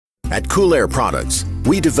At Cool Air Products,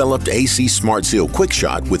 we developed AC Smart Seal Quick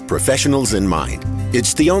Shot with professionals in mind.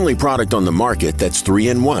 It's the only product on the market that's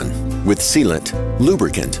 3-in-1, with sealant,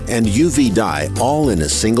 lubricant, and UV dye all in a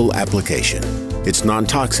single application. It's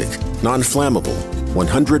non-toxic, non-flammable,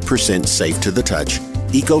 100% safe to the touch,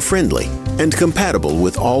 eco-friendly, and compatible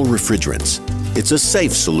with all refrigerants. It's a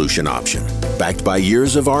safe solution option, backed by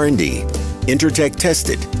years of R&D, Intertech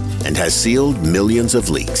tested, and has sealed millions of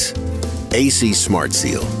leaks. AC Smart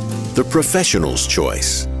Seal, the professional's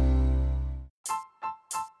choice.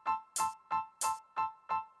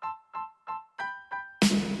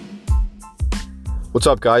 What's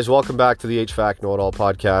up, guys? Welcome back to the HVAC Know It All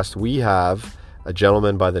podcast. We have a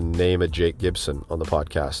gentleman by the name of Jake Gibson on the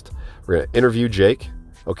podcast. We're going to interview Jake.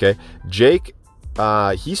 Okay. Jake,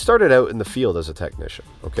 he started out in the field as a technician.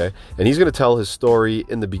 Okay. And he's going to tell his story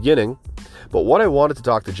in the beginning. But what I wanted to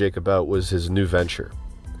talk to Jake about was his new venture.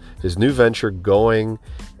 His new venture going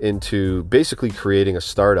into basically creating a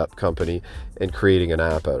startup company and creating an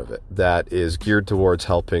app out of it that is geared towards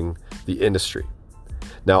helping the industry.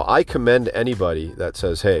 Now, I commend anybody that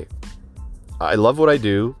says, hey, I love what I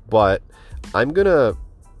do, but I'm gonna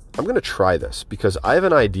try this because I have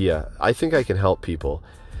an idea. I think I can help people,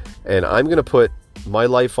 and I'm gonna put my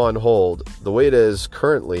life on hold the way it is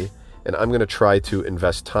currently, and I'm gonna try to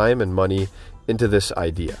invest time and money into this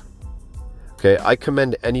idea. Okay, I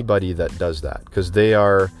commend anybody that does that because they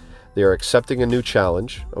are accepting a new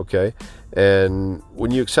challenge. Okay, and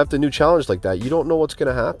when you accept a new challenge like that, you don't know what's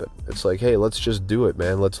going to happen. It's like, hey, let's just do it,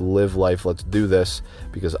 man. Let's live life. Let's do this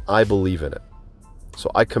because I believe in it.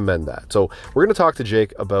 So I commend that. So we're going to talk to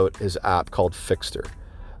Jake about his app called Fixter.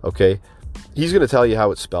 Okay, he's going to tell you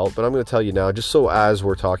how it's spelled, but I'm going to tell you now, just so as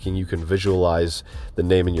we're talking, you can visualize the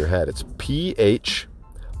name in your head. It's P-H-Y-X-T-E-R,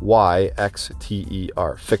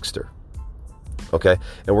 Fixter. Okay,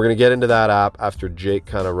 and we're going to get into that app after Jake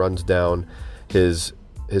kind of runs down his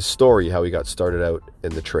story, how he got started out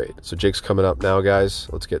in the trade. So Jake's coming up now, guys.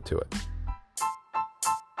 Let's get to it.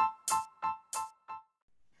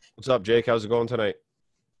 What's up, Jake? How's it going tonight?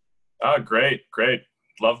 Great.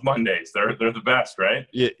 Love Mondays. They're the best, right?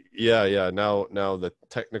 Yeah. Now the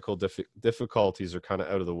technical difficulties are kind of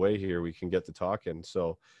out of the way here. We can get to talking.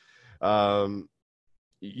 So,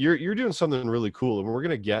 You're doing something really cool, and we're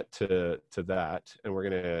gonna get to that, and we're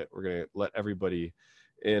gonna let everybody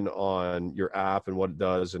in on your app and what it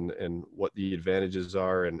does and what the advantages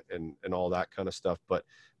are and all that kind of stuff. But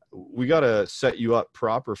we gotta set you up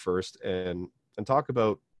proper first and talk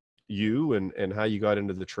about you and how you got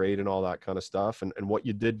into the trade and all that kind of stuff and what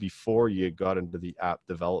you did before you got into the app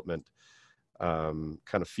development kind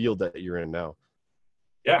of field that you're in now.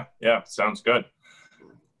 Yeah, sounds good.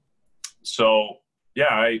 So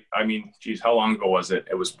yeah, I mean, geez, how long ago was it?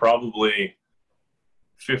 It was probably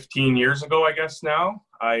 15 years ago, I guess now.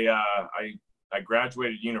 I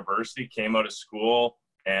graduated university, came out of school,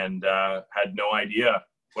 and had no idea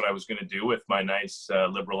what I was going to do with my nice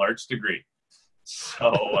liberal arts degree.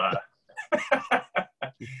 So,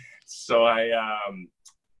 so I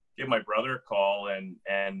gave my brother a call, and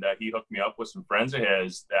he hooked me up with some friends of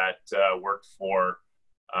his that worked for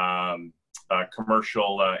a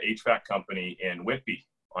commercial HVAC company in Whitby,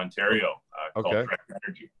 Ontario, called Direct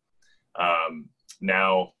Energy.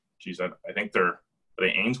 Now, geez, I think are they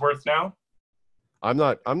Ainsworth now? I'm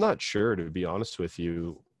not sure, to be honest with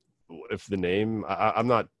you, if the name, I'm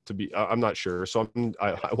not sure. So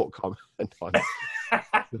I won't comment on it.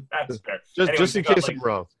 That's fair. Just in case I'm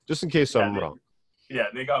wrong. Just in case I'm wrong. Yeah,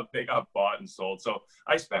 they got bought and sold. So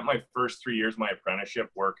I spent my first 3 years of my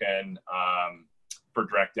apprenticeship working for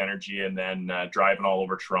Direct Energy, and then driving all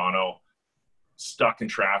over Toronto, stuck in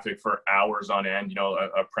traffic for hours on end, you know,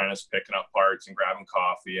 apprentice picking up parts and grabbing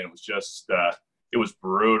coffee. And it was just, it was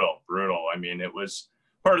brutal. I mean, it was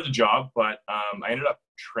part of the job, but I ended up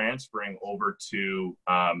transferring over to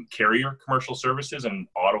Carrier Commercial Services in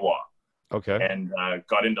Ottawa. Okay. And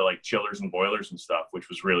got into like chillers and boilers and stuff, which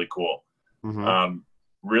was really cool. Mm-hmm.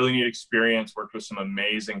 Really neat experience, worked with some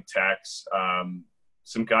amazing techs.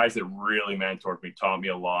 Some guys that really mentored me, taught me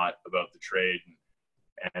a lot about the trade.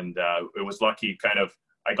 And it was lucky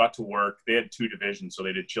I got to work. They had two divisions. So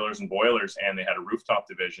they did chillers and boilers, and they had a rooftop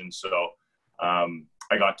division. So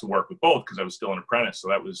I got to work with both because I was still an apprentice. So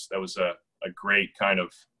that was a great kind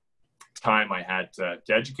of time I had to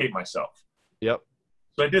educate myself. Yep.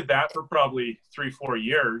 So I did that for probably 3-4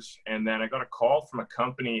 years. And then I got a call from a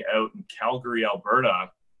company out in Calgary,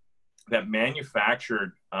 Alberta, that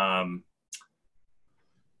manufactured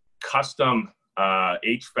custom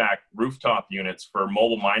HVAC rooftop units for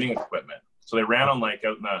mobile mining equipment. So they ran on like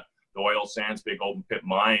out in the oil sands, big open pit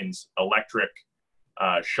mines, electric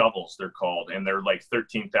shovels, they're called, and they're like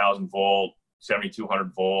 13,000 volt,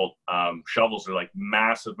 7,200 volt shovels. Are like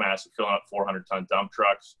massive, filling up 400-ton dump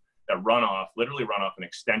trucks that literally run off an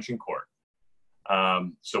extension cord.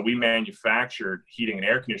 So we manufactured heating and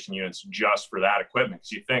air conditioning units just for that equipment.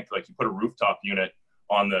 Because you think, like, you put a rooftop unit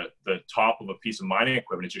on the top of a piece of mining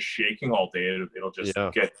equipment, it's just shaking all day. It'll just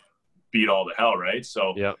get beat all to hell, right?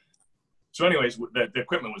 So So anyways, the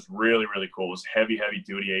equipment was really, really cool. It was heavy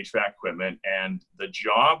duty HVAC equipment. And the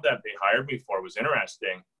job that they hired me for was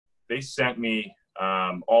interesting. They sent me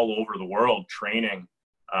all over the world training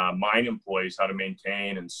mine employees how to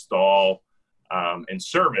maintain, install, and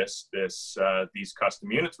service these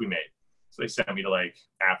custom units we made. So they sent me to like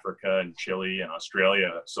Africa and Chile and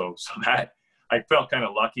Australia. So that I felt kind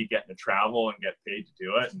of lucky getting to travel and get paid to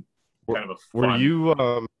do it. And kind of a fun. Were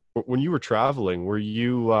you when you were traveling? Were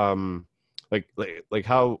you like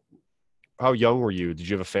how young were you? Did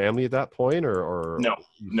you have a family at that point, or no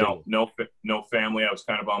family? I was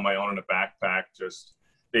kind of on my own in a backpack. Just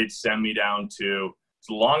they'd send me down to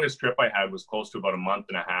the longest trip I had was close to about a month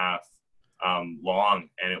and a half long,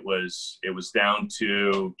 and it was down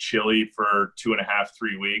to Chile for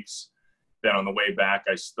 2.5-3 weeks. Then on the way back,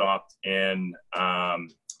 I stopped in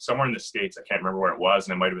somewhere in the States. I can't remember where it was,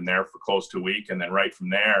 and I might have been there for close to a week. And then right from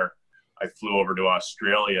there, I flew over to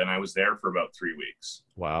Australia, and I was there for about 3 weeks.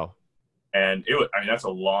 Wow. And that's a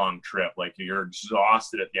long trip. Like, you're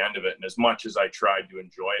exhausted at the end of it. And as much as I tried to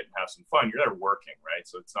enjoy it and have some fun, you're there working, right?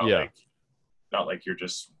 So it's not like you're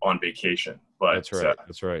just on vacation. But that's right.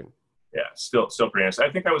 That's right. Yeah. Still pretty nice. I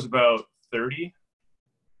think I was about 30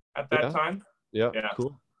 at that time. Yeah.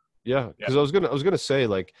 Cool. Yeah. Cause I was going to say,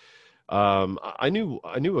 like, I knew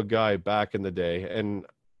a guy back in the day, and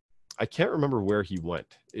I can't remember where he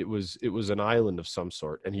went. It was an island of some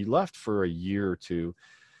sort, and he left for a year or two.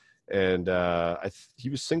 And he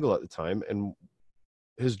was single at the time, and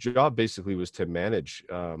his job basically was to manage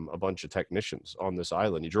a bunch of technicians on this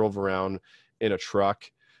island. He drove around in a truck,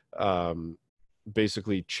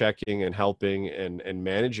 basically checking and helping and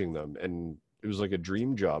managing them. And it was like a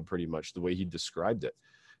dream job, pretty much the way he described it.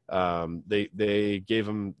 They gave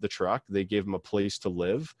him the truck, they gave him a place to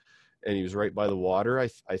live, and he was right by the water. I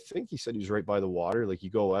think he said he was right by the water. Like, you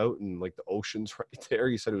go out and like the ocean's right there.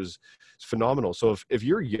 He said it's phenomenal. So if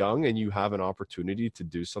you're young and you have an opportunity to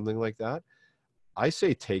do something like that, I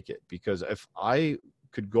say take it, because if I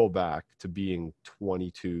could go back to being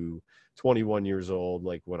 22, 21 years old,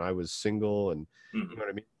 like when I was single, and you know what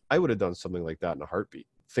I mean, I would have done something like that in a heartbeat,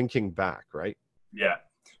 thinking back, right? Yeah.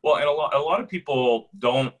 Well, and a lot of people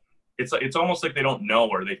don't, it's almost like they don't know,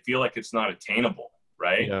 or they feel like it's not attainable,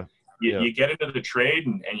 right? Yeah. You get into the trade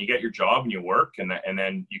and you get your job and you work, and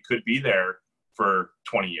then you could be there for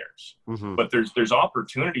 20 years. Mm-hmm. But there's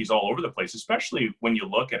opportunities all over the place, especially when you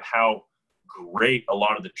look at how great a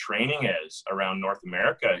lot of the training is around North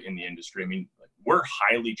America in the industry. I mean, we're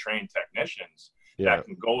highly trained technicians that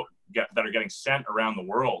are getting sent around the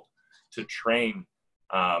world to train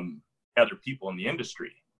other people in the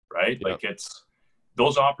industry, right? Yeah. Like,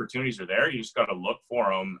 those opportunities are there. You just got to look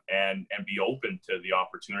for them and be open to the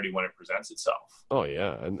opportunity when it presents itself. Oh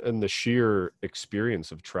yeah. And the sheer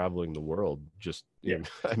experience of traveling the world, just, you know,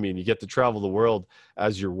 I mean, you get to travel the world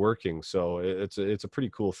as you're working. So it's a pretty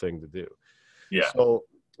cool thing to do. Yeah.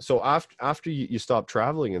 So after you stopped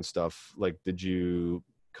traveling and stuff, like, did you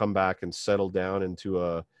come back and settle down into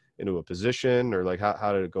a position, or like,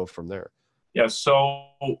 how did it go from there? Yeah. So,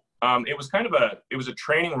 it was kind of a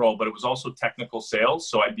training role, but it was also technical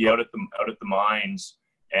sales. So I'd be out at the mines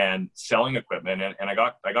and selling equipment, and I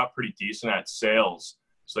got pretty decent at sales.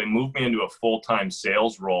 So they moved me into a full-time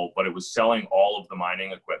sales role, but it was selling all of the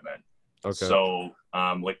mining equipment. Okay. So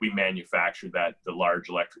like, we manufactured the large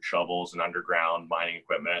electric shovels and underground mining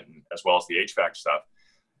equipment, and as well as the HVAC stuff.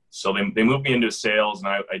 So they moved me into sales, and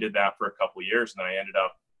I did that for a couple of years, and then I ended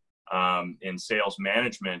up in sales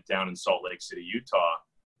management down in Salt Lake City, Utah.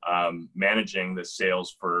 Managing the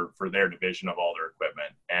sales for their division of all their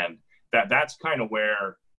equipment. And that's kind of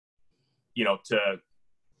where, you know, to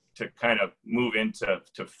kind of move into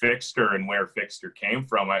Fixter and where Fixter came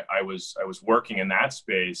from. I was working in that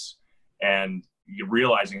space, and you're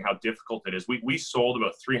realizing how difficult it is. We sold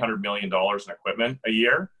about $300 million in equipment a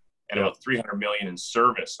year, and about $300 million in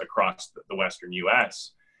service across the Western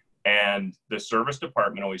US. And the service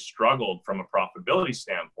department always struggled from a profitability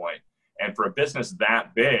standpoint. And for a business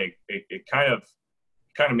that big, it kind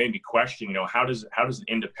of made me question, you know, how does an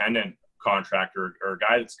independent contractor or a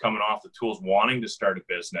guy that's coming off the tools wanting to start a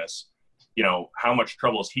business, you know, how much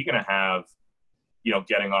trouble is he going to have, you know,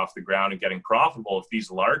 getting off the ground and getting profitable if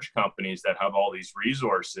these large companies that have all these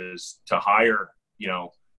resources to hire, you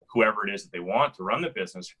know, whoever it is that they want to run the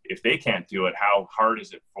business. If they can't do it, how hard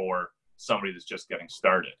is it for somebody that's just getting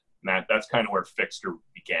started? And that's kind of where Fixter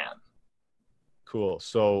began. Cool.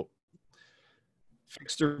 So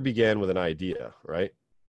Fixter began with an idea, right?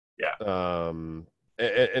 Yeah.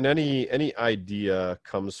 And any idea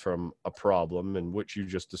comes from a problem, in which you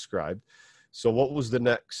just described. So what was the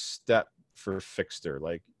next step for Fixter?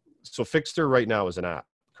 Like, so Fixter right now is an app,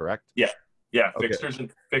 correct? Yeah. Okay.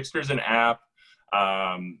 Fixter's an app.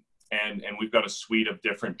 And we've got a suite of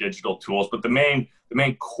different digital tools, but the main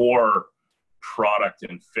core product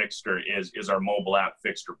in Fixter is our mobile app,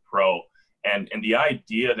 Fixter Pro. And the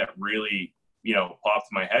idea that really, popped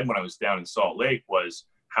in my head when I was down in Salt Lake was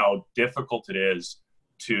how difficult it is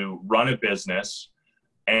to run a business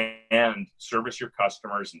and service your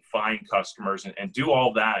customers and find customers and do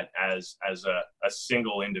all that as a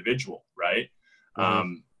single individual, right?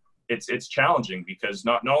 Mm-hmm. It's challenging because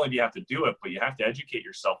not only do you have to do it, but you have to educate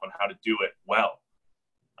yourself on how to do it well.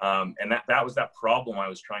 And that was that problem I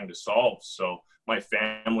was trying to solve. So my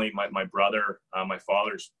family, my brother, my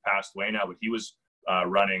father's passed away now, but he was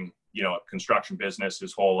running, a construction business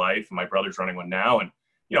his whole life. And my brother's running one now, and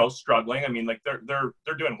struggling. I mean, like they're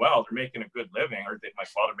doing well. They're making a good living, my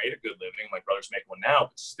father made a good living. My brother's making one now,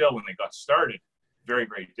 but still, when they got started, very,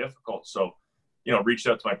 very difficult. So, reached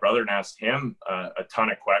out to my brother and asked him a ton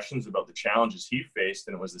of questions about the challenges he faced,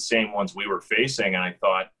 and it was the same ones we were facing. And I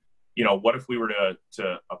thought, what if we were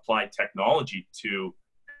to apply technology to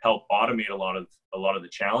help automate a lot of the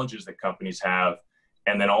challenges that companies have,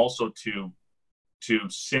 and then also to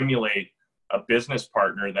simulate a business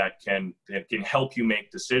partner that can help you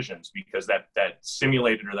make decisions, because that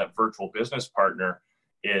simulated or that virtual business partner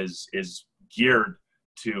is geared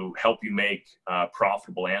to help you make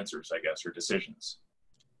profitable answers, I guess, or decisions.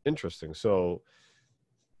 Interesting. So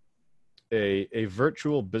a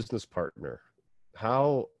virtual business partner,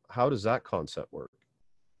 how does that concept work?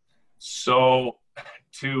 So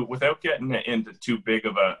without getting into too big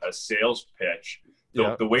of a sales pitch,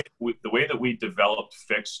 the way that we developed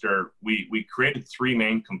Fixter, we created three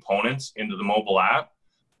main components into the mobile app.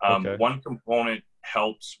 Okay. One component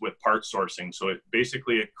helps with part sourcing. So it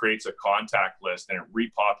creates a contact list, and it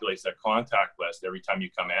repopulates that contact list every time you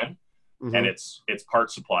come in. Mm-hmm. And it's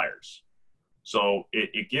part suppliers. So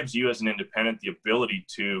it gives you as an independent the ability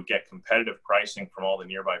to get competitive pricing from all the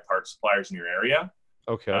nearby part suppliers in your area.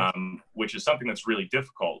 Okay. Which is something that's really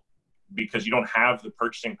difficult because you don't have the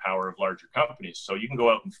purchasing power of larger companies. So you can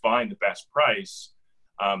go out and find the best price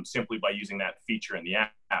simply by using that feature in the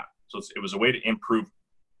app. So it was a way to improve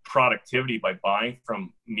productivity by buying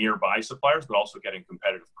from nearby suppliers, but also getting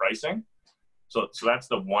competitive pricing. So that's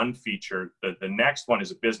the one feature. The next one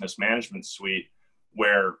is a business management suite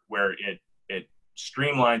where it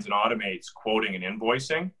streamlines and automates quoting and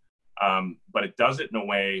invoicing. But it does it in a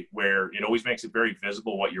way where it always makes it very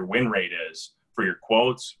visible what your win rate is for your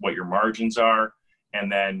quotes, what your margins are. And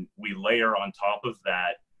then we layer on top of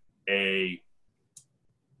that a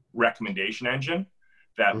recommendation engine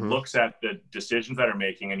that Mm-hmm. looks at the decisions that are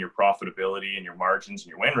making and your profitability and your margins and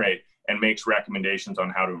your win rate and makes recommendations on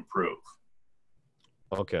how to improve.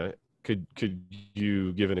 Okay. Could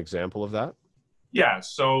you give an example of that? Yeah.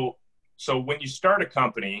 So when you start a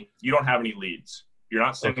company, you don't have any leads. You're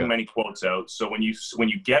not sending many quotes out. So when you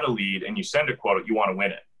get a lead and you send a quote, you want to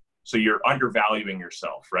win it. So you're undervaluing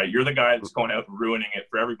yourself, right? You're the guy that's going out and ruining it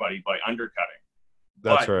for everybody by undercutting.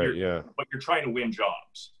 That's right. Yeah. But you're trying to win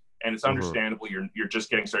jobs, and it's understandable. You're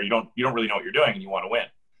just getting started. You don't really know what you're doing, and you want to win.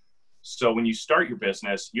 So when you start your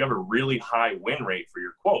business, you have a really high win rate for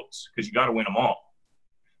your quotes because you got to win them all.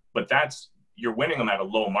 But you're winning them at a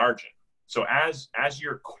low margin. So as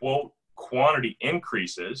your quote quantity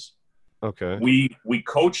increases, okay, we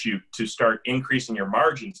coach you to start increasing your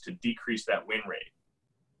margins to decrease that win rate.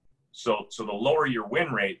 So the lower your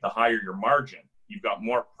win rate, the higher your margin. You've got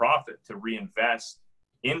more profit to reinvest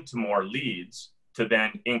into more leads to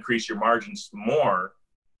then increase your margins more,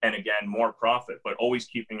 and again, more profit, but always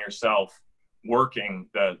keeping yourself working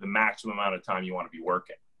the maximum amount of time you want to be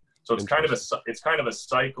working. So it's kind of a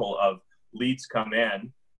cycle of leads come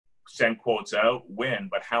in, send quotes out, win,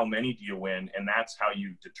 but how many do you win? And that's how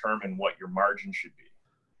you determine what your margin should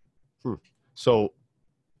be. So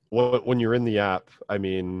when you're in the app, I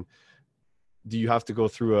mean, do you have to go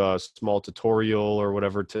through a small tutorial or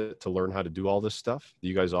whatever to learn how to do all this stuff? Do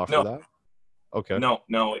you guys offer that? Okay.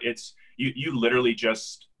 No, it's you literally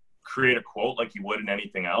just create a quote like you would in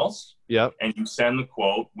anything else. Yeah. And you send the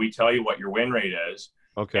quote. We tell you what your win rate is.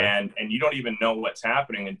 Okay. And you don't even know what's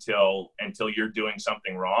happening until you're doing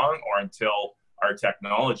something wrong, or until our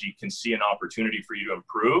technology can see an opportunity for you to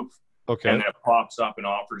improve. Okay. And then it pops up and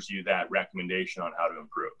offers you that recommendation on how to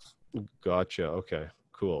improve. Gotcha. Okay,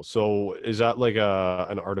 cool. So is that like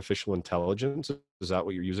an artificial intelligence? Is that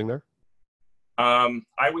what you're using there?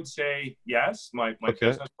 I would say yes. My Okay.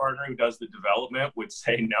 business partner who does the development would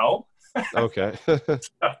say no. Okay.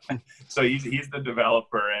 So he's the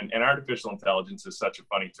developer, and artificial intelligence is such a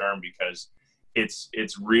funny term because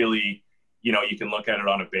it's really, you know, you can look at it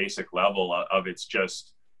on a basic level of it's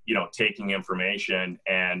just, you know, taking information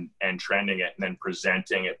and trending it and then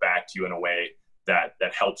presenting it back to you in a way that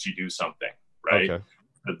helps you do something, right? Okay.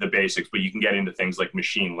 The basics, but you can get into things like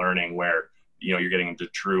machine learning where, you know, you're getting into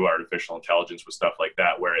true artificial intelligence with stuff like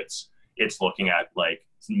that, where it's looking at like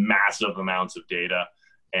massive amounts of data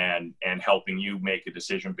and helping you make a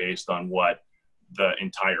decision based on what the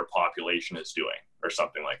entire population is doing or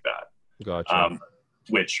something like that. Gotcha.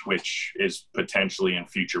 Which is potentially in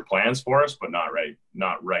future plans for us, but not right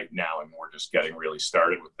now. I mean, we're just getting really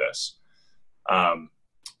started with this.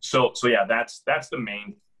 So yeah, that's the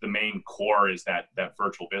main core is that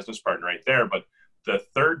virtual business partner right there. But the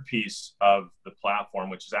third piece of the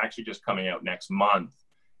platform, which is actually just coming out next month,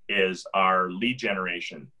 is our lead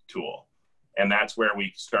generation tool. And that's where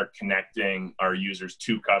we start connecting our users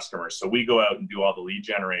to customers. So we go out and do all the lead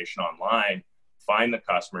generation online, find the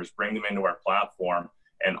customers, bring them into our platform,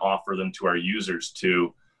 and offer them to our users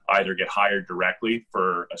to either get hired directly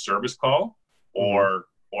for a service call or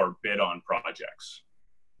bid on projects.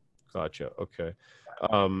 Gotcha. Okay.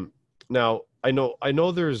 Now I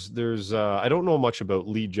know there's I don't know much about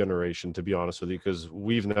lead generation, to be honest with you, because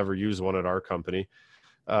we've never used one at our company.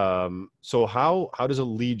 So how does a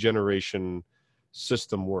lead generation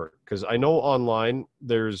system work? Because I know online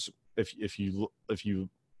there's if you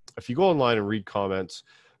go online and read comments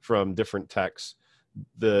from different techs,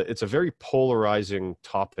 it's a very polarizing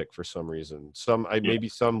topic for some reason. Maybe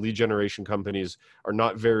some lead generation companies are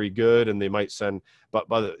not very good, and they might send. But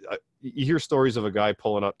you hear stories of a guy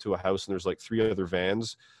pulling up to a house and there's like 3 other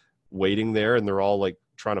vans waiting there, and they're all like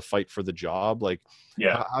trying to fight for the job. Like,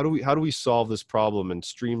 how do we solve this problem and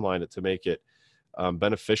streamline it to make it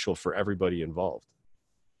beneficial for everybody involved?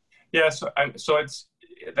 Yeah, so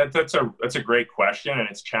that's a great question, and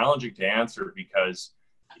it's challenging to answer because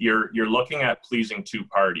you're looking at pleasing two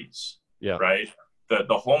parties, right?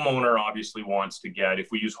 The homeowner obviously wants to get,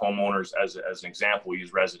 if we use homeowners as an example, we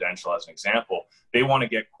use residential as an example, they want to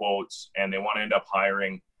get quotes and they want to end up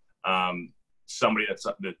hiring somebody that's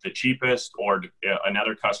the cheapest, or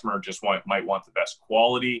another customer just might want the best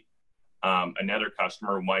quality. Another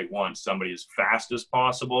customer might want somebody as fast as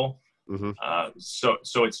possible.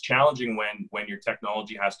 So it's challenging when your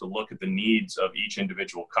technology has to look at the needs of each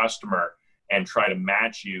individual customer and try to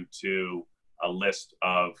match you to a list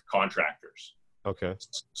of contractors. Okay.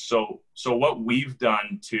 So what we've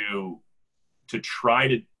done to try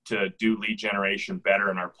to do lead generation better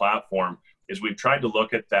in our platform is we've tried to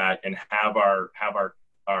look at that and have our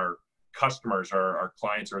customers or our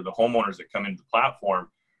clients or the homeowners that come into the platform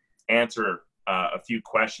answer a few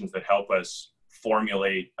questions that help us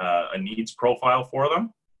formulate a needs profile for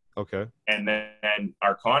them. Okay. And then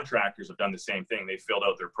our contractors have done the same thing. They filled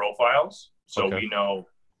out their profiles. So we know,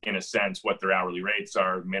 in a sense, what their hourly rates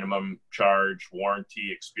are, minimum charge,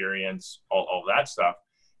 warranty, experience, all that stuff.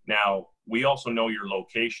 Now, we also know your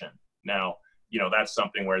location. Now, you know, that's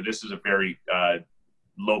something where this is a very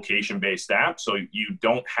location-based app. So you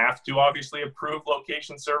don't have to obviously approve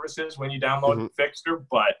location services when you download Fixter,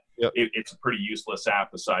 but it's a pretty useless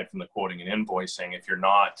app aside from the quoting and invoicing if you're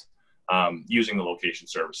not using the location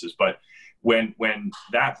services. But when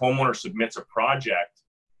that homeowner submits a project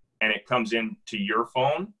and it comes into your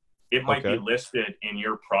phone, it might be listed in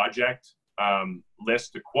your project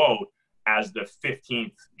list to quote as the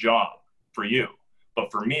 15th job for you.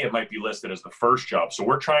 But for me, it might be listed as the first job. So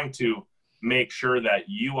we're trying to make sure that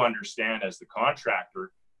you understand as the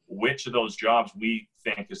contractor which of those jobs we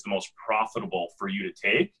think is the most profitable for you to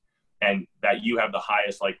take and that you have the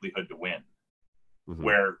highest likelihood to win.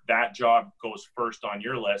 Where that job goes first on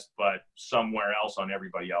your list, but somewhere else on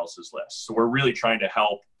everybody else's list. So we're really trying to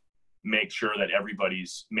help make sure that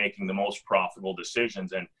everybody's making the most profitable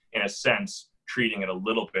decisions and, in a sense, treating it a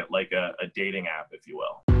little bit like a dating app, if you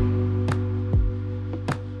will.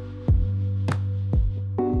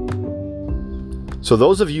 So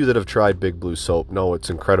those of you that have tried Big Blue Soap know it's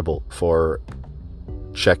incredible for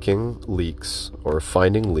checking leaks or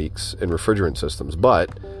finding leaks in refrigerant systems. But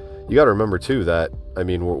you got to remember too that, I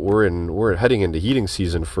mean, we're heading into heating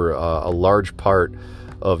season for a large part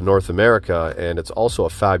of North America, and it's also a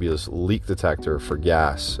fabulous leak detector for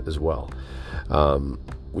gas as well.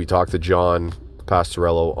 We talked to John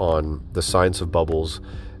Pastorello on the science of bubbles,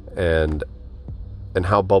 and and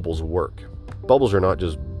how bubbles work. Bubbles are not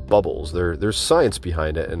just bubbles. There's science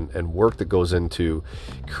behind it and work that goes into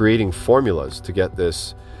creating formulas to get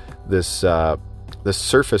this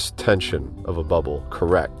surface tension of a bubble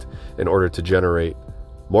correct in order to generate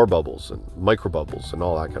more bubbles and micro bubbles and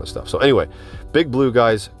all that kind of stuff. So anyway, Big Blue,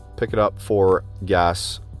 guys, pick it up for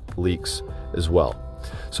gas leaks as well.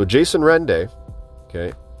 So Jason Rende,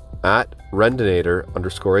 okay, at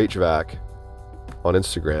Rendinator_HVAC on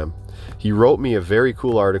Instagram, he wrote me a very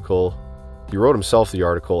cool article. He wrote himself the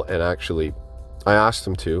article, and actually I asked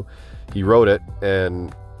him to. He wrote it,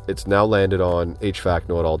 and it's now landed on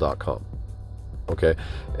hvacknowitall.com. Okay,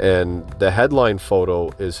 and the headline photo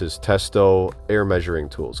is his Testo air measuring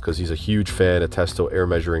tools, because he's a huge fan of Testo air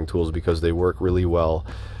measuring tools because they work really well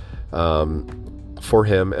for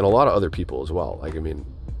him and a lot of other people as well. Like, I mean,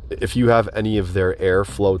 if you have any of their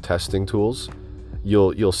airflow testing tools,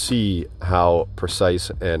 you'll see how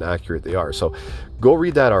precise and accurate they are. So go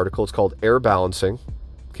read that article. It's called Air Balancing,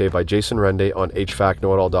 okay, by Jason Rende on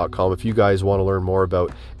hvackknowitall.com. If you guys want to learn more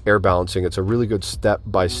about air balancing, it's a really good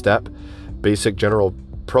step-by-step basic general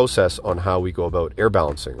process on how we go about air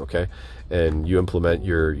balancing, okay? And you implement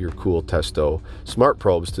your cool Testo smart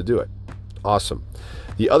probes to do it. Awesome.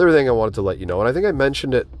 The other thing I wanted to let you know, and I think I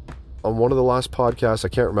mentioned it on one of the last podcasts, I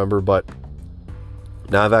can't remember, but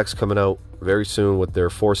Navac's coming out very soon with their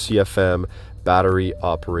 4CFM battery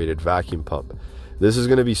operated vacuum pump. This is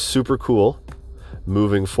going to be super cool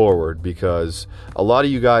moving forward, because a lot of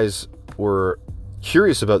you guys were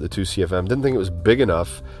curious about the 2CFM, didn't think it was big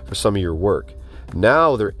enough for some of your work.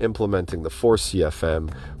 Now they're implementing the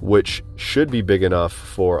 4CFM, which should be big enough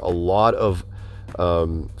for a lot of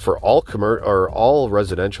for all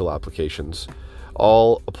residential applications,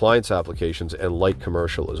 all appliance applications, and light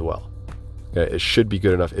commercial as well. Okay, it should be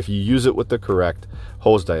good enough if you use it with the correct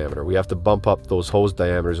hose diameter. We have to bump up those hose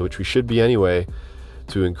diameters, which we should be anyway,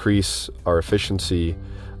 to increase our efficiency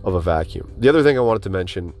of a vacuum. The other thing I wanted to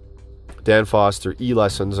mention, Dan Foster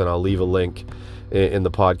e-lessons, and I'll leave a link in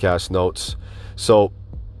the podcast notes. So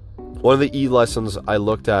one of the e-lessons I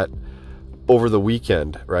looked at over the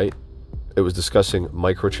weekend, right? It was discussing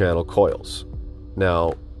microchannel coils.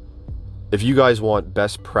 Now, if you guys want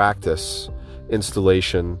best practice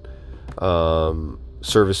installation,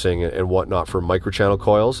 servicing and whatnot for microchannel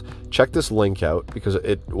coils, check this link out, because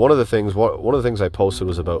one of the things I posted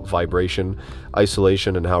was about vibration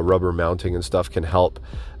isolation and how rubber mounting and stuff can help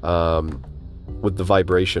with the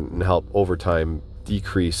vibration and help over time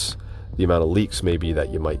decrease the amount of leaks maybe that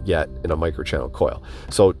you might get in a microchannel coil.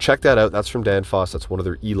 So check that out. That's from Dan Foss. That's one of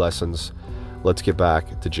their e-lessons. Let's get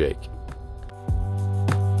back to Jake.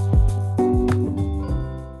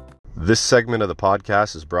 This segment of the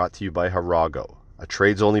podcast is brought to you by Harago, a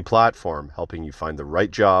trades-only platform helping you find the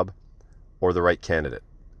right job or the right candidate.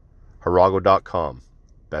 Harago.com,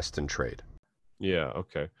 best in trade. Yeah,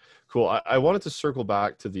 okay. Cool. I wanted to circle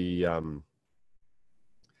back to the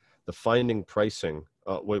finding pricing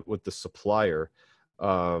with the supplier.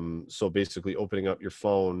 So basically opening up your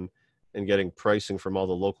phone and getting pricing from all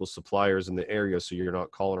the local suppliers in the area so you're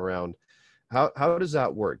not calling around. How does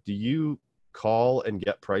that work? Do you call and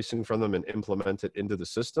get pricing from them and implement it into the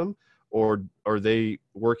system, or are they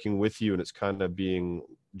working with you and it's kind of being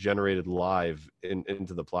generated live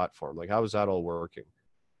into the platform? Like, how is that all working?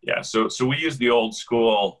 Yeah, so we use the old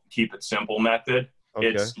school keep it simple method. Okay.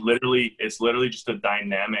 It's literally just a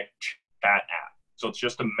dynamic chat app. So it's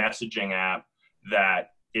just a messaging app that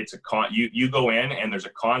it's you go in and there's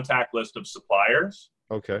a contact list of suppliers,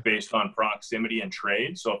 okay, based on proximity and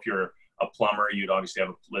trade. So if you're a plumber, you'd obviously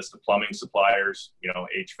have a list of plumbing suppliers,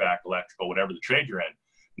 HVAC, electrical, whatever the trade you're in.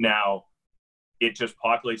 Now, it just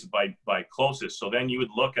populates it by closest. So then you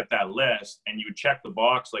would look at that list and you would check the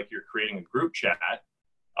box like you're creating a group chat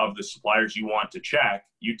of the suppliers you want to check.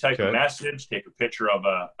 You type a message, take a picture of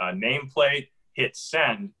a nameplate, hit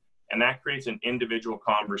send, and that creates an individual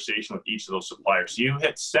conversation with each of those suppliers. So you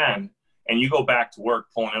hit send and you go back to work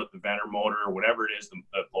pulling out the venter motor or whatever it is, the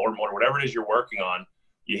blower motor, whatever it is you're working on.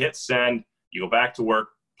 You hit send, you go back to work,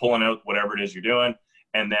 pulling out whatever it is you're doing,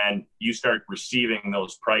 and then you start receiving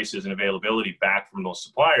those prices and availability back from those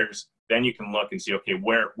suppliers. Then you can look and see, okay,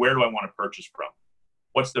 where do I want to purchase from?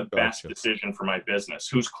 What's the best decision for my business?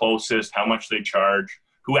 Who's closest? How much they charge?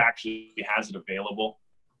 Who actually has it available?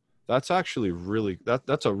 That's actually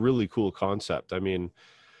that's a really cool concept. I mean,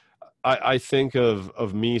 I think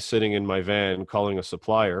of me sitting in my van calling a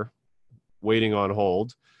supplier, waiting on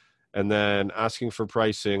hold, and then asking for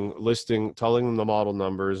pricing, telling them the model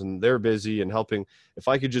numbers, and they're busy and helping. If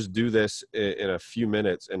I could just do this in a few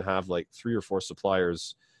minutes and have like 3 or 4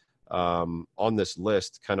 suppliers on this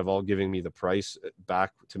list, kind of all giving me the price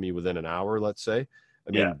back to me within an hour, let's say.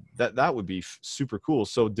 I mean, that would be super cool.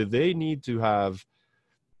 So do they need to have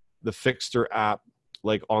the Fixter app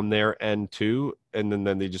like on their end too, and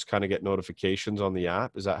then they just kind of get notifications on the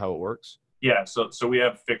app? Is that how it works? Yeah. So we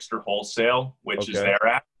have Fixter Wholesale, which is their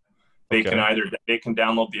app. They can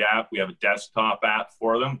download the app. We have a desktop app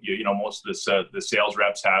for them. You know, most of the sales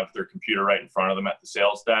reps have their computer right in front of them at the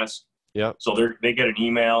sales desk. Yeah. So they get an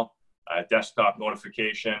email, a desktop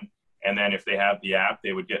notification, and then if they have the app,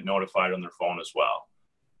 they would get notified on their phone as well.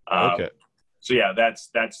 So yeah, that's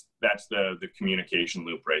the communication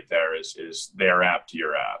loop right there is their app to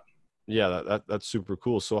your app. Yeah, that's super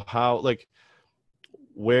cool. So how, like,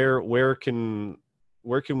 where can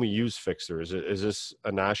we use Fixter? Is this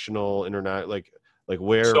a national, internet, like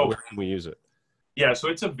where can we use it? Yeah, so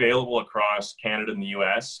it's available across Canada and the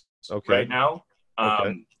US right now.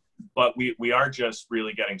 But we are just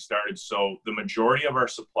really getting started. So the majority of our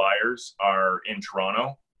suppliers are in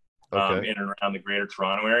Toronto, in and around the Greater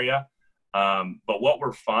Toronto area. But what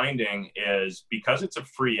we're finding is, because it's a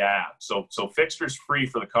free app, so Fixter's free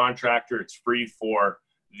for the contractor, it's free for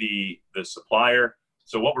the supplier.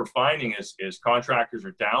 So what we're finding is contractors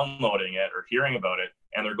are downloading it or hearing about it,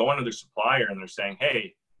 and they're going to their supplier and they're saying,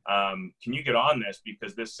 hey, can you get on this,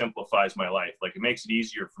 because this simplifies my life. Like, it makes it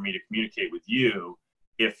easier for me to communicate with you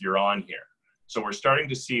if you're on here. So we're starting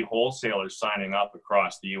to see wholesalers signing up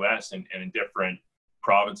across the US and in different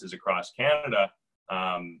provinces across Canada,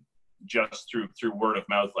 just through word of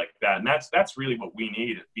mouth like that. And that's really what we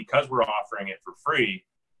need, because we're offering it for free.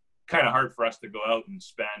 Kind of hard for us to go out and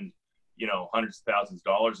spend, you know, hundreds of thousands of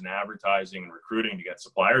dollars in advertising and recruiting to get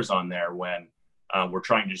suppliers on there when we're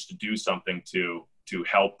trying just to do something to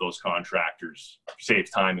help those contractors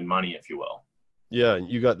save time and money, if you will. Yeah,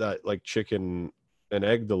 you got that like chicken and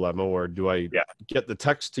egg dilemma, where do I get the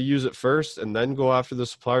techs to use it first and then go after the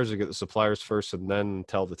suppliers, or get the suppliers first and then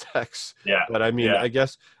tell the techs? Yeah. But I mean, I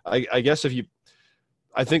guess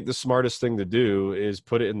I think the smartest thing to do is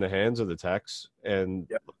put it in the hands of the techs, and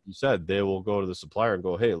like you said, they will go to the supplier and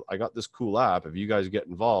go, hey, I got this cool app. If you guys get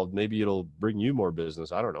involved, maybe it'll bring you more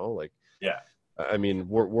business. I don't know. Like, I mean,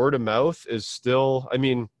 word of mouth is still, I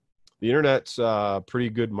mean, the internet's a pretty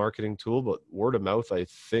good marketing tool, but word of mouth, I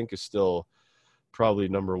think, is still probably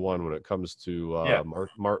number one when it comes to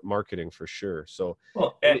marketing, for sure. So,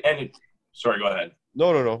 well, sorry, go ahead.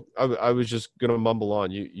 No. I was just gonna mumble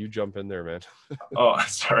on. You jump in there, man. Oh,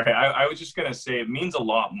 sorry. I was just gonna say, it means a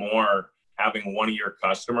lot more having one of your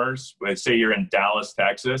customers. Let's say you're in Dallas,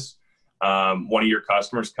 Texas. One of your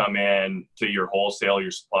customers come in to your wholesale,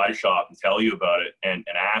 your supply shop, and tell you about it and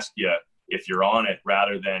ask you if you're on it,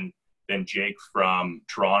 rather than Jake from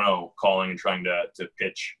Toronto calling and trying to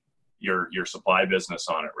pitch your supply business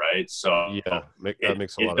on it, right? So that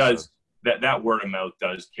makes a lot of sense. That word of mouth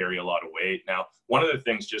does carry a lot of weight. Now, one of the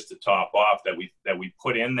things, just to top off, that we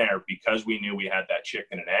put in there, because we knew we had that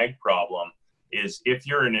chicken and egg problem, is if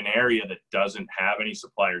you're in an area that doesn't have any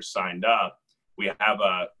suppliers signed up, we have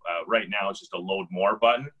right now it's just a load more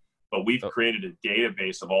button, but we've created a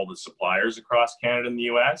database of all the suppliers across Canada and the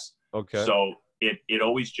US. Okay. So it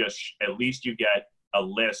always just, at least you get a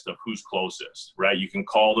list of who's closest, right? You can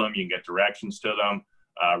call them, you can get directions to them,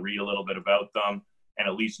 read a little bit about them, and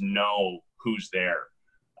at least know who's there,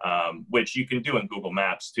 which you can do in Google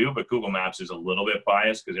Maps too, but Google Maps is a little bit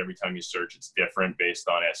biased because every time you search, it's different based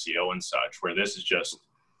on SEO and such, where this is just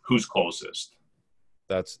who's closest.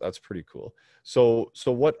 That's pretty cool. So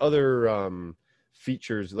what other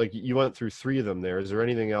features, like you went through 3 of them there, is there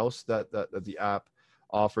anything else that the app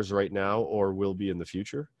offers right now or will be in the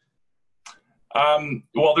future?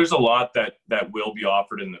 Well, there's a lot that will be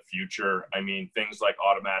offered in the future. I mean, things like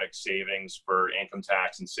automatic savings for income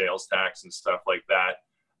tax and sales tax and stuff like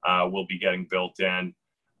that will be getting built in.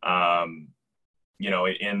 You know,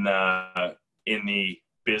 in the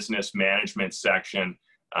business management section,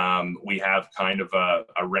 we have kind of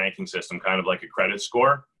a ranking system, kind of like a credit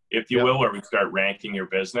score, if you will, where we start ranking your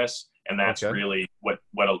business. And that's really what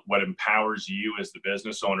empowers you as the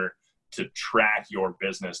business owner to track your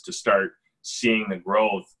business, to start seeing the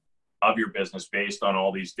growth of your business based on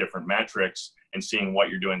all these different metrics and seeing what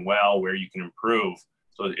you're doing well, where you can improve.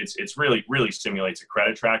 So it's really simulates a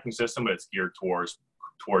credit tracking system, but it's geared towards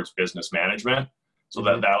business management. So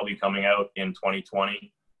that'll be coming out in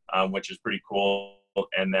 2020, which is pretty cool.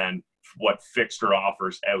 And then what Fixter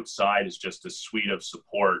offers outside is just a suite of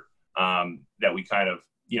support that we kind of,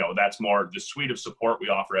 you know, that's more the suite of support we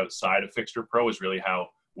offer outside of Fixter Pro is really how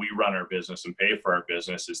we run our business and pay for our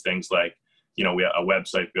business, is things like, you know, we have a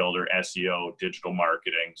website builder, SEO, digital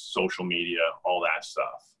marketing, social media, all that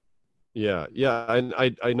stuff. Yeah, yeah, and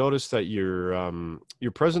I noticed that your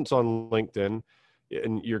presence on LinkedIn,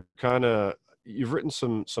 and you've written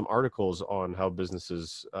some articles on how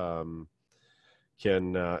businesses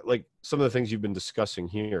can like some of the things you've been discussing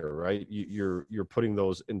here, right? You're putting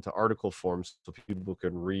those into article forms so people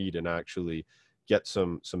can read and actually get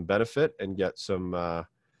some benefit and get some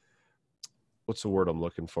what's the word I'm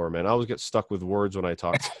looking for, man? I always get stuck with words when I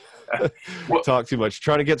talk Well, talk too much.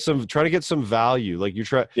 Trying to get some value. Like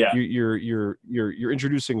yeah, you're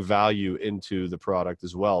introducing value into the product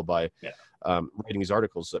as well by yeah. writing these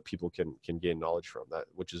articles that people can gain knowledge from, that,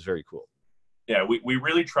 which is very cool. Yeah, we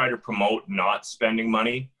really try to promote not spending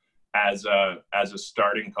money as a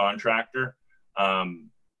starting contractor. Um,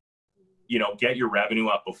 get your revenue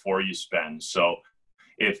up before you spend. So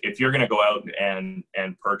if you're going to go out and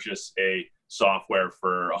purchase a software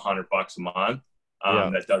for $100 a month Yeah.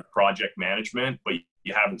 that does project management, but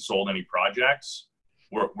you haven't sold any projects,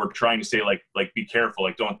 we're trying to say like be careful,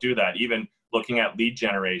 like don't do that. Even looking at lead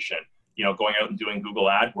generation, going out and doing Google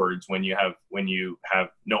AdWords when you have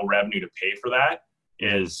no revenue to pay for that,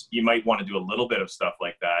 is you might want to do a little bit of stuff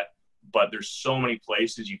like that. But there's so many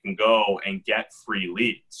places you can go and get free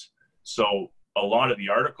leads. So a lot of the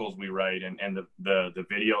articles we write and the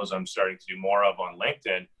videos I'm starting to do more of on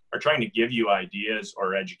LinkedIn are trying to give you ideas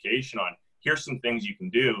or education on, here's some things you can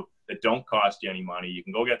do that don't cost you any money. You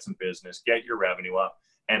can go get some business, get your revenue up,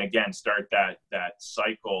 and again, start that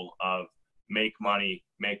cycle of make money,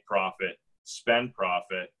 make profit, spend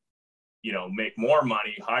profit, make more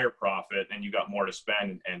money, higher profit, and you got more to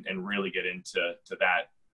spend, and really get into that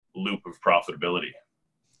loop of profitability.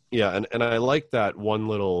 Yeah, and I like that one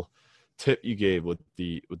little tip you gave with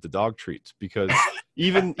the dog treats, because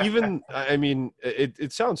even I mean,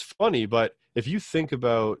 it sounds funny, but if you think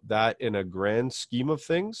about that in a grand scheme of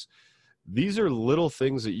things, these are little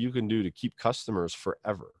things that you can do to keep customers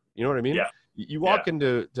forever. You know what I mean? Yeah. You Yeah. walk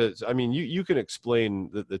I mean, you can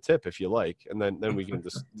explain the tip if you like, and then we can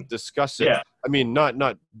discuss it. Yeah. I mean,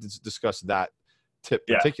 not discuss that tip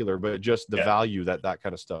Yeah. particular, but just the Yeah. value that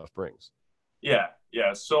kind of stuff brings. Yeah.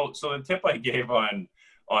 Yeah. So the tip I gave on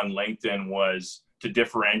LinkedIn was to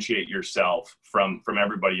differentiate yourself from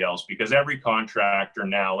everybody else, because every contractor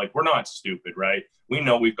now, like, we're not stupid, right? We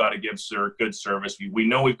know we've got to give good service. We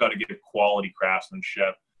know we've got to give quality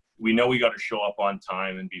craftsmanship. We know we got to show up on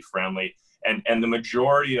time and be friendly. And the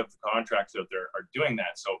majority of the contracts out there are doing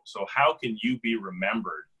that. So how can you be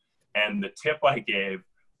remembered? And the tip I gave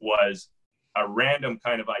was a random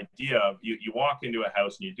kind of idea of you walk into a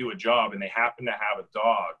house and you do a job and they happen to have a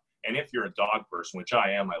dog. And if you're a dog person, which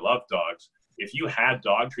I am, I love dogs. If you had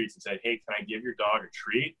dog treats and said, hey, can I give your dog a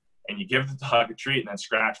treat? And you give the dog a treat and then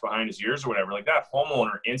scratch behind his ears or whatever, like, that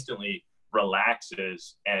homeowner instantly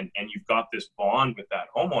relaxes, and you've got this bond with that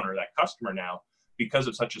homeowner, that customer now, because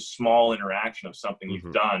of such a small interaction of something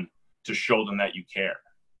you've done to show them that you care.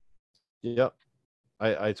 Yep.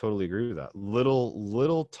 I totally agree with that.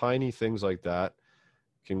 Little tiny things like that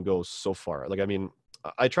can go so far. Like, I mean,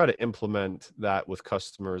 I try to implement that with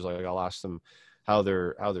customers. Like, I'll ask them how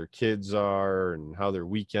their kids are and how their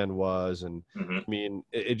weekend was. And I mean,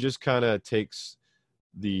 it just kind of takes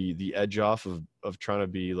the edge off of trying to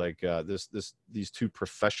be like these two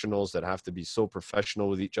professionals that have to be so professional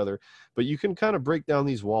with each other. But you can kind of break down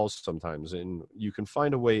these walls sometimes, and you can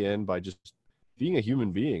find a way in by just being a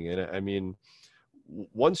human being. And I mean,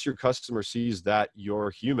 once your customer sees that you're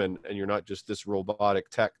human and you're not just this robotic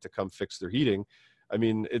tech to come fix their heating, I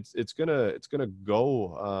mean, it's gonna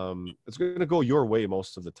go your way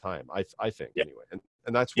most of the time. I think anyway,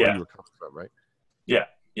 and that's where you were coming from, right? Yeah,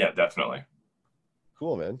 definitely.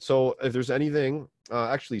 Cool, man. So if there's anything,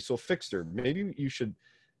 actually, so Fixter, maybe you should.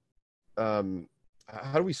 How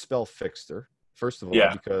do we spell Fixter? First of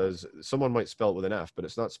all, because someone might spell it with an F, but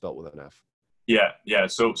it's not spelled with an F. Yeah.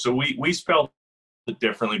 So we spelled it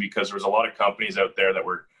differently because there was a lot of companies out there that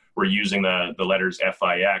were using the letters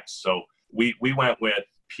FIX. So we went with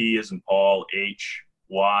P as in Paul, H,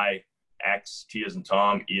 Y, X, T as in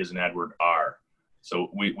Tom, E as in Edward, R.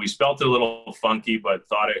 So we spelt it a little funky, but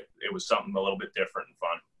thought it was something a little bit different and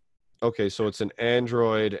fun. Okay, so it's an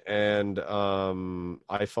Android and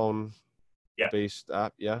iPhone based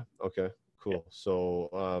app. Yeah. Okay. Cool. Yeah.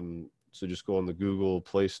 So just go on the Google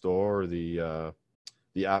Play Store or the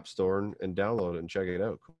App Store and download it and check it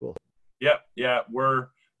out. Cool. Yeah.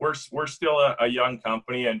 We're still a young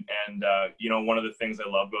company, and one of the things I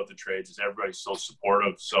love about the trades is everybody's so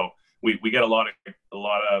supportive. So we get a lot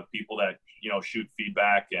of people that shoot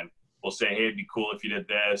feedback and will say, hey, it'd be cool if you did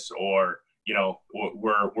this, or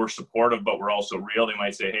we're supportive, but we're also real. They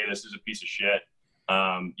might say, hey, this is a piece of shit.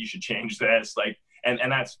 You should change this. Like,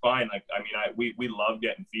 and that's fine. Like, I mean, we love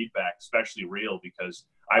getting feedback, especially real, because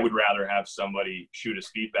I would rather have somebody shoot us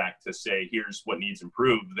feedback to say, here's what needs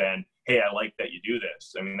improved, than, hey, I like that you do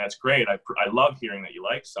this. I mean, that's great. I love hearing that you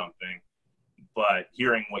like something, but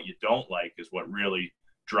hearing what you don't like is what really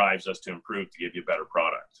drives us to improve, to give you a better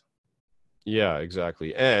product. Yeah,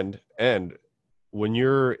 exactly. And when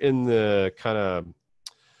you're in the kind of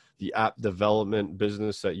the app development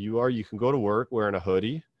business that you are, you can go to work wearing a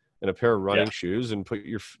hoodie and a pair of running shoes and put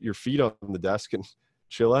your feet on the desk and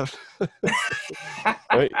chill out.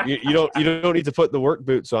 Right? You don't need to put the work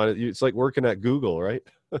boots on it. It's like working at Google, right?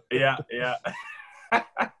 Yeah.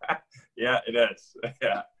 Yeah, it is.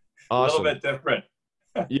 Yeah. Awesome. A little bit different.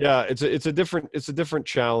 Yeah, it's a different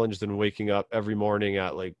challenge than waking up every morning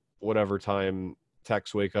at like whatever time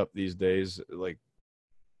techs wake up these days, like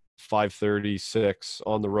 5:30, 6,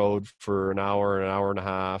 on the road for an hour and a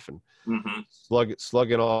half, and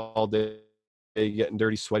slugging all day, getting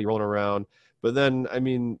dirty, sweaty, rolling around. But then, I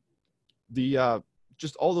mean, the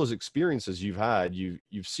just all those experiences you've had,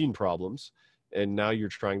 you've seen problems, and now you're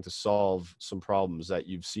trying to solve some problems that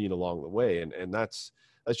you've seen along the way, and that's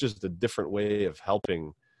just a different way of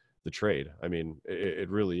helping the trade. I mean, it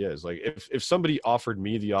really is. Like, if somebody offered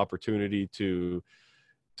me the opportunity to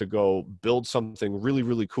go build something really,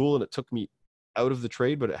 really cool, and it took me out of the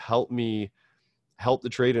trade, but it helped me help the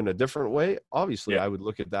trade in a different way, obviously I would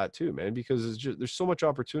look at that too, man, because it's just, there's so much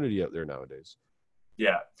opportunity out there nowadays.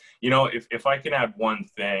 Yeah. You know, if I can add one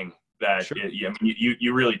thing that Sure.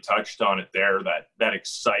 you really touched on it there, that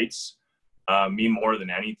excites me more than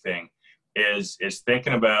anything is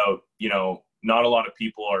thinking about, you know, not a lot of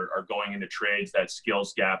people are going into trades. That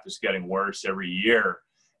skills gap is getting worse every year.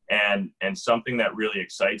 And something that really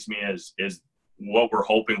excites me is what we're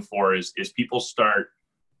hoping for is people start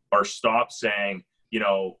or stop saying, you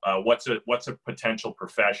know, what's a potential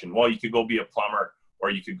profession? Well, you could go be a plumber, or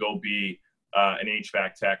you could go be an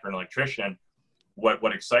HVAC tech or an electrician.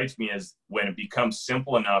 What excites me is when it becomes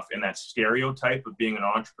simple enough, and that stereotype of being an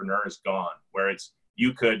entrepreneur is gone, where it's,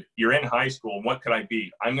 you're in high school, and what could I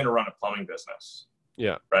be? I'm going to run a plumbing business.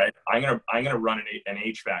 Yeah. Right. I'm going to run an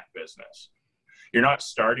HVAC business. You're not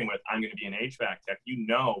starting with, I'm going to be an HVAC tech, you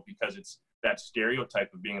know, because it's that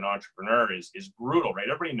stereotype of being an entrepreneur is brutal, right?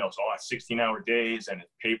 Everybody knows, oh, it's 16-hour days and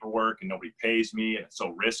it's paperwork and nobody pays me and it's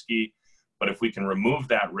so risky. But if we can remove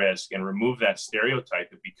that risk and remove that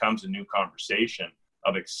stereotype, it becomes a new conversation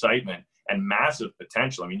of excitement and massive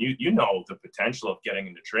potential. I mean, you know the potential of getting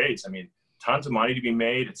into trades. I mean, tons of money to be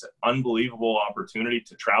made. It's an unbelievable opportunity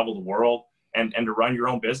to travel the world and to run your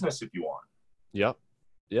own business if you want. Yep.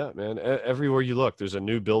 Yeah, man. Everywhere you look, there's a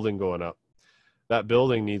new building going up. That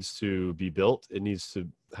building needs to be built. It needs to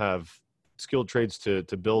have skilled trades to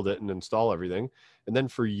build it and install everything. And then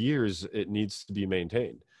for years, it needs to be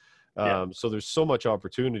maintained. So there's so much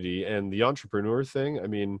opportunity. And the entrepreneur thing, I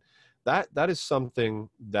mean, that is something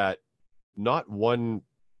that not one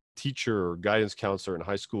teacher or guidance counselor in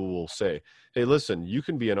high school will say, hey, listen, you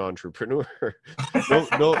can be an entrepreneur.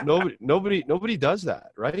 Nobody does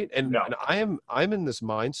that. Right. And I'm in this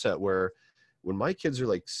mindset where when my kids are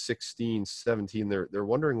like 16, 17, they're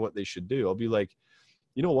wondering what they should do. I'll be like,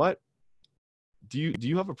 you know what? Do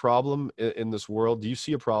you have a problem in this world? Do you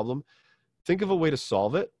see a problem? Think of a way to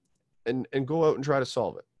solve it and go out and try to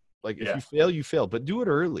solve it. Like, if you fail, you fail, but do it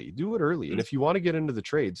early. And if you want to get into the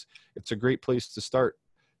trades, it's a great place to start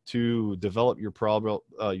to develop your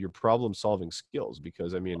problem solving skills,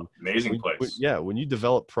 because I mean, amazing place. When you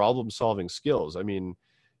develop problem solving skills, I mean,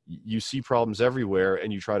 you see problems everywhere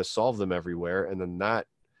and you try to solve them everywhere. And then that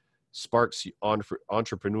sparks the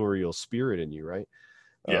entrepreneurial spirit in you. Right.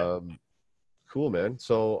 Yeah. Cool, man.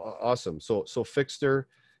 So awesome. So Fixter,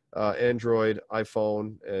 Android,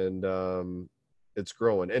 iPhone, and it's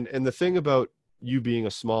growing. And the thing about you being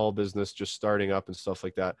a small business, just starting up and stuff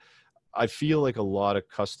like that, I feel like a lot of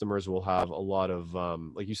customers will have a lot of,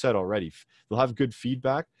 like you said already, they'll have good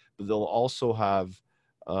feedback, but they'll also have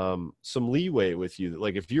some leeway with you.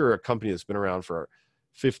 Like, if you're a company that's been around for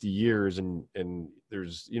 50 years and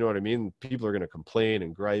there's, you know what I mean? People are going to complain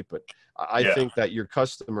and gripe, but I think that your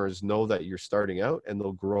customers know that you're starting out and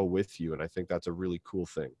they'll grow with you. And I think that's a really cool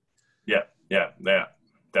thing. Yeah,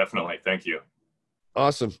 definitely. Thank you.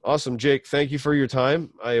 Awesome. Jake, thank you for your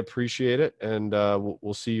time. I appreciate it. And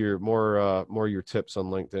we'll see your more your tips on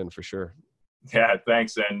LinkedIn for sure. Yeah,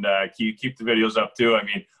 thanks. And keep the videos up too. I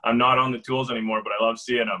mean, I'm not on the tools anymore, but I love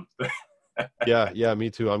seeing them. Yeah, me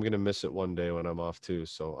too. I'm going to miss it one day when I'm off too.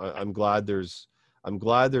 So I'm glad there's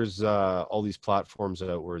all these platforms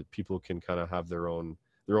out where people can kind of have their own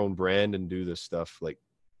brand and do this stuff. Like,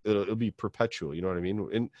 it'll be perpetual. You know what I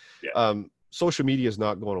mean? And social media is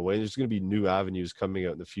not going away. There's going to be new avenues coming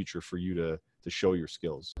out in the future for you to show your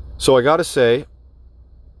skills. So I got to say,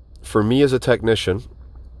 for me as a technician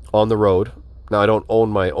on the road, now I don't own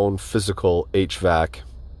my own physical HVAC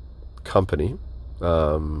company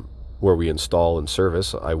where we install and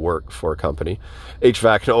service. I work for a company.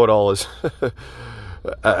 HVAC know-it-all is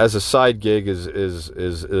as a side gig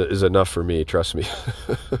is enough for me, trust me.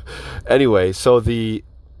 Anyway, so the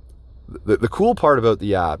cool part about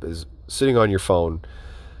the app is sitting on your phone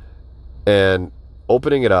and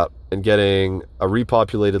opening it up and getting a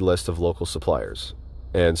repopulated list of local suppliers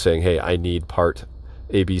and saying, hey, I need part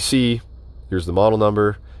ABC. Here's the model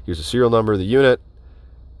number. Here's the serial number of the unit.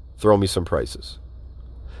 Throw me some prices.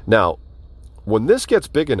 Now, when this gets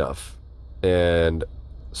big enough and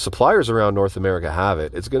suppliers around North America have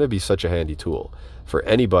it, it's going to be such a handy tool for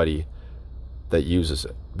anybody that uses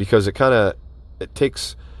it, because it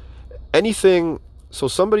takes anything. So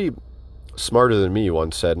somebody smarter than me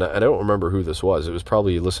once said, and I don't remember who this was, it was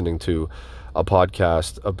probably listening to a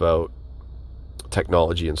podcast about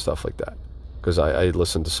technology and stuff like that, because I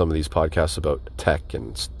listened to some of these podcasts about tech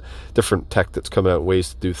and different tech that's coming out,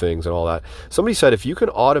 ways to do things and all that. Somebody said, if you can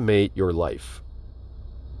automate your life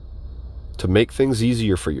to make things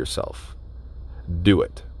easier for yourself, do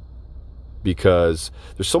it, because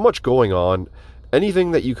there's so much going on.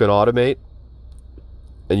 Anything that you can automate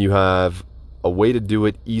and you have a way to do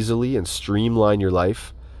it easily and streamline your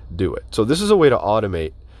life, do it. So this is a way to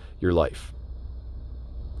automate your life.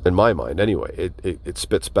 In my mind, anyway, it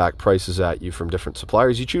spits back prices at you from different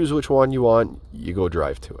suppliers. You choose which one you want, you go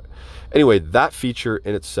drive to it. Anyway, that feature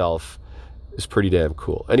in itself is pretty damn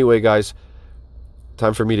cool. Anyway, guys,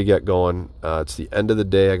 time for me to get going. It's the end of the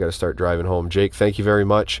day. I got to start driving home. Jake, thank you very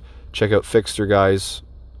much. Check out Fixter, guys.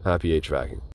 Happy HVACing.